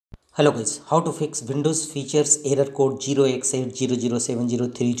Hello guys, how to fix Windows features error code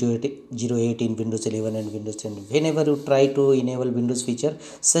 0x80070308 in Windows 11 and Windows 10. Whenever you try to enable Windows feature,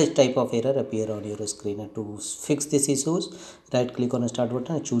 such type of error appear on your screen. And to fix these issues, right click on the start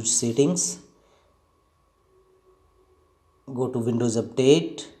button and choose settings. Go to Windows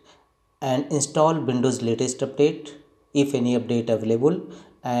Update and install Windows latest update if any update available,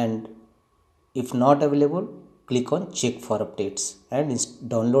 and if not available, click on check for updates and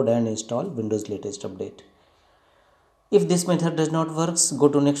download and install Windows latest update. If this method does not work, go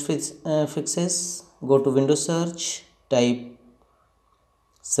to next fixes, go to Windows search, type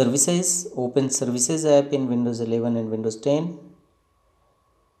services, open services app in Windows 11 and Windows 10.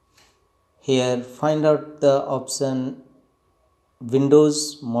 Here find out the option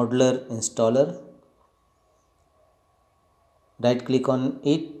Windows Modular Installer. Right click on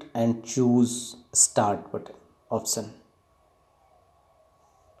it and choose start button option.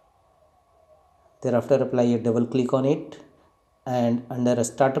 Thereafter apply a double click on it, and under a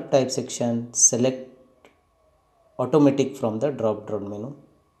startup type section select automatic from the drop down menu.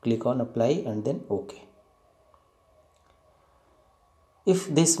 Click on apply and then OK.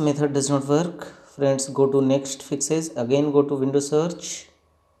 If this method does not work, friends, go to next fixes. Again go to Windows search,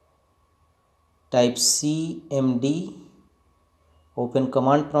 type cmd, open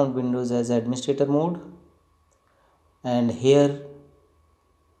command prompt Windows as administrator mode, and here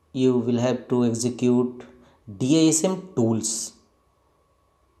you will have to execute DISM tools.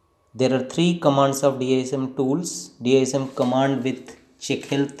 There are three commands of DISM tools. DISM command with check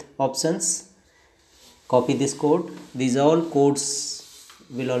health options. Copy this code. These all codes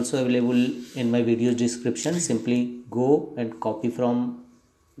will also available in my video description. Simply go and copy from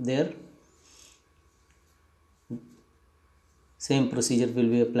there. Same procedure will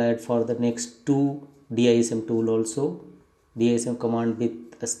be applied for the next two DISM tool also. DISM command with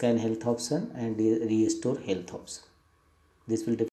scan health option and restore health option. This will